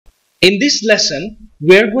In this lesson,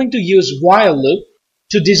 we are going to use while loop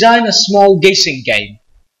to design a small guessing game.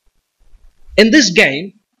 In this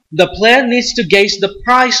game, the player needs to guess the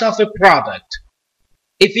price of a product.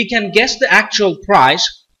 If he can guess the actual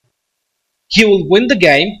price, he will win the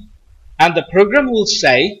game and the program will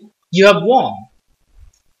say, "You have won."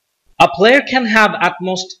 A player can have at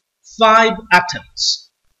most 5 attempts.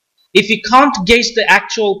 If he can't guess the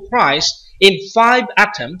actual price in 5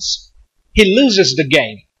 attempts, he loses the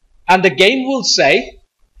game and the game will say,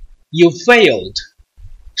 "You failed."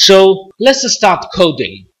 So let's start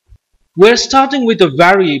coding. We're starting with a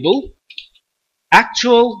variable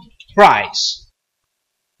actual price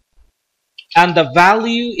and the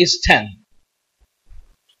value is 10.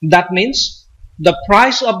 That means the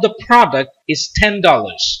price of the product is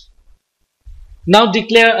 $10. Now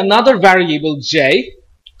declare another variable j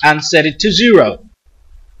and set it to 0.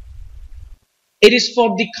 It is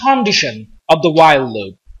for the condition of the while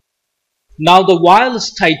loop. Now the while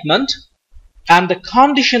statement and the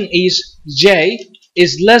condition is j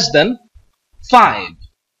is less than 5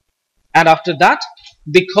 and after that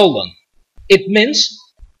the colon. It means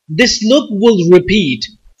this loop will repeat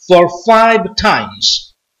for 5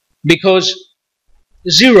 times because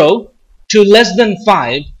 0 to less than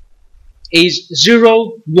 5 is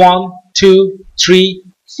 0, 1, 2, 3,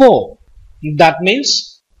 4. That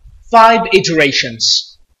means 5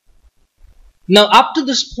 iterations. Now up to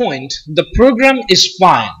this point the program is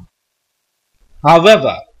fine.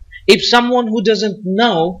 However, if someone who doesn't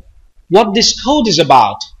know what this code is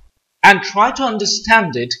about and try to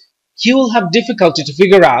understand it, he will have difficulty to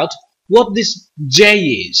figure out what this j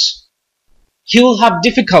is. He will have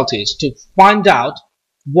difficulties to find out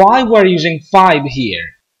why we're using 5 here.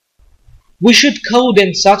 We should code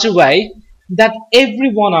in such a way that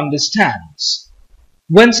everyone understands.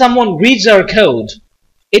 When someone reads our code,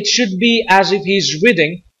 it should be as if he's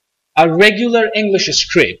reading a regular English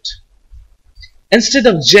script. Instead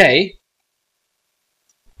of j,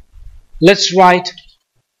 let's write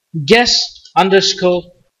guess underscore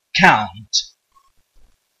count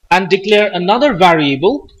and declare another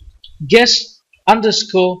variable guess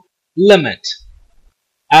underscore limit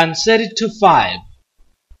and set it to 5.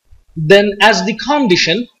 Then as the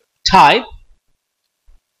condition, type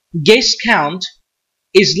guess count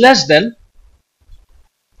is less than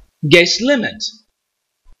guess limit.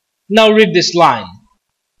 Now read this line.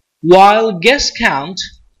 While guess count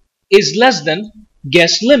is less than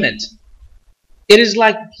guess limit. It is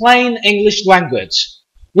like plain English language.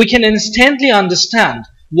 We can instantly understand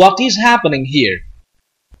what is happening here.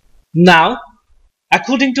 Now,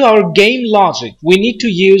 according to our game logic, we need to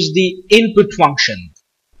use the input function.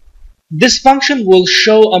 This function will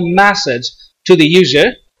show a message to the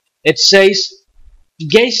user. It says,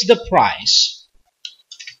 guess the price.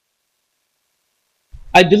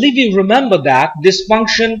 I believe you remember that this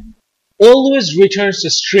function always returns a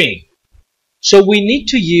string. So we need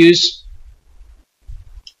to use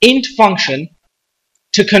int function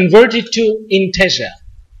to convert it to integer.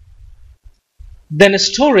 Then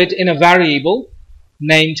store it in a variable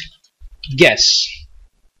named guess.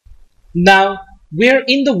 Now we're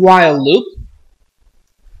in the while loop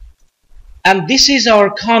and this is our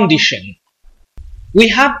condition. We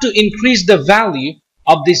have to increase the value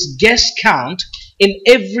of this guess count in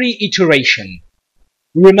every iteration.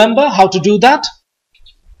 Remember how to do that?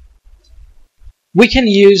 We can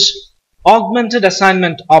use augmented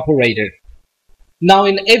assignment operator. Now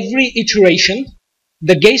in every iteration,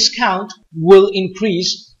 the guess count will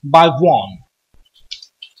increase by 1.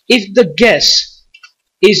 If the guess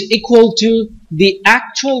is equal to the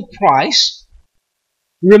actual price,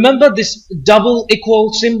 remember this double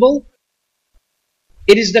equal symbol?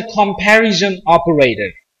 It is the comparison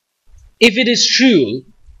operator. If it is true,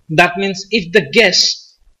 that means if the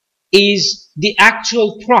guess is the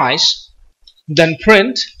actual price, then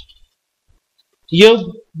print you've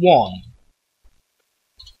won.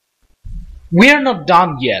 We are not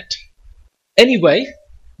done yet. Anyway,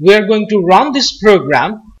 we are going to run this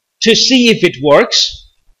program to see if it works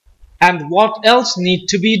and what else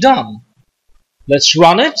needs to be done. Let's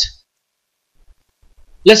run it.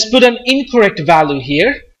 Let's put an incorrect value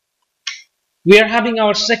here. We are having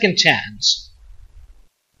our second chance.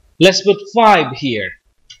 Let's put 5 here.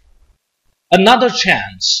 Another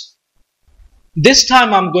chance. This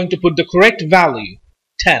time I'm going to put the correct value,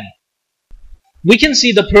 10. We can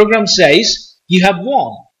see the program says, you have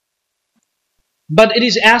won. But it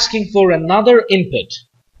is asking for another input.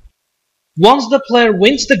 Once the player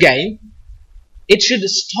wins the game, it should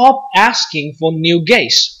stop asking for new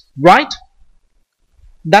guess, right?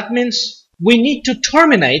 That means we need to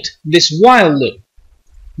terminate this while loop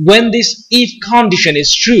when this if condition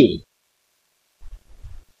is true.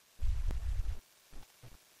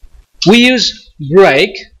 We use break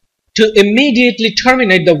to immediately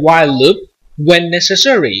terminate the while loop when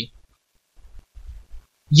necessary.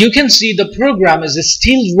 You can see the program is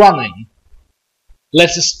still running.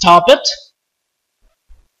 Let's stop it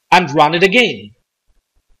and run it again.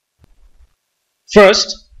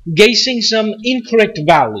 First, guessing some incorrect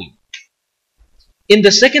value. In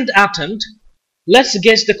the second attempt, let's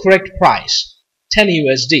guess the correct price, 10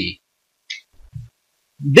 USD.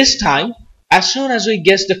 This time, as soon as we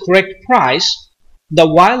guess the correct price, the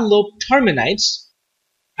while loop terminates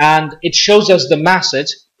and it shows us the message,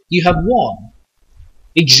 "You have won."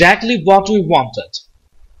 Exactly what we wanted.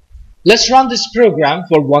 Let's run this program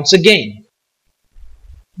for once again.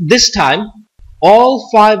 This time, all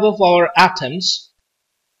 5 of our attempts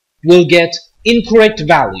will get incorrect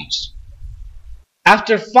values.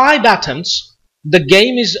 After 5 attempts, the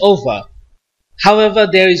game is over. However,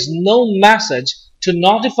 there is no message to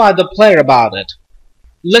notify the player about it.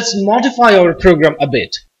 Let's modify our program a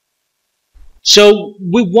bit. So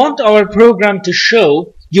we want our program to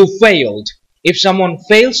show "You failed" if someone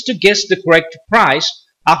fails to guess the correct price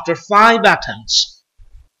after 5 attempts.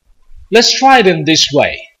 Let's try it in this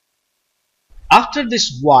way. After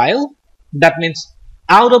this while, that means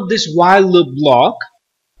out of this while loop block,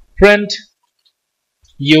 print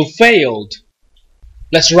 "You failed."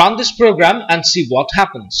 Let's run this program and see what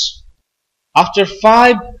happens. After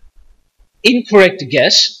 5 incorrect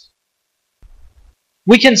guess,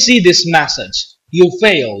 we can see this message, "You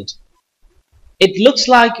failed." It looks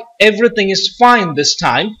like everything is fine this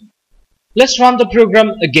time. Let's run the program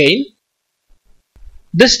again.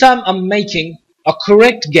 This time I'm making a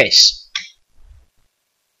correct guess.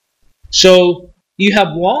 So, "You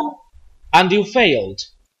have won" and "You failed."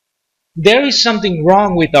 There is something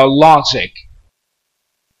wrong with our logic.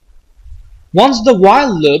 Once the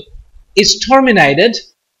while loop is terminated,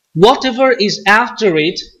 whatever is after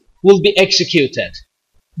it will be executed.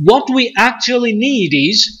 What we actually need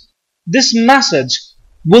is this message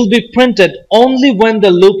will be printed only when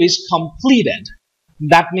the loop is completed.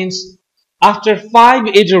 That means after 5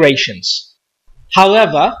 iterations.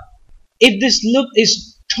 However, if this loop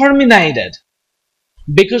is terminated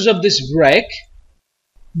because of this break,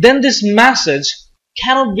 then this message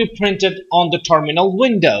cannot be printed on the terminal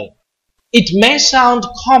window. It may sound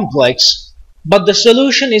complex, but the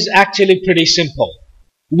solution is actually pretty simple.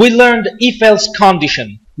 We learned if-else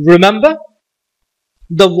condition. Remember?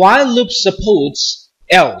 The while loop supports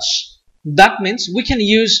else. That means we can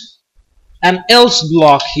use an else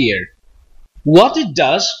block here. What it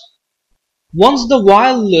does, once the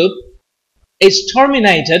while loop is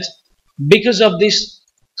terminated because of this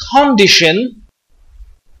condition,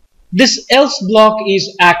 this else block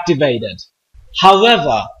is activated.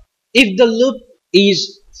 However, if the loop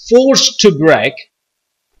is forced to break,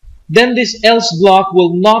 then this else block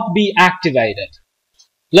will not be activated.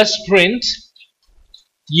 Let's print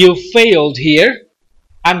 "You failed" here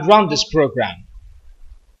and run this program.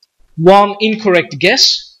 1 incorrect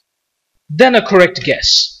guess, then a correct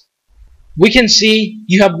guess. We can see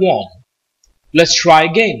 "You have won." Let's try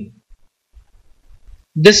again.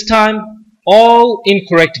 This time, all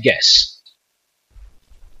incorrect guess.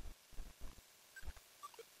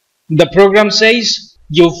 The program says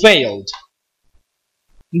 "You failed."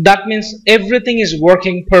 That means everything is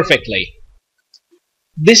working perfectly.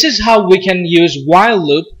 This is how we can use while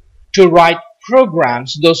loop to write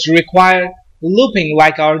programs those require looping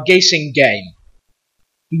like our guessing game.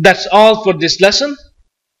 That's all for this lesson.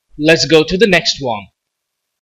 Let's go to the next one.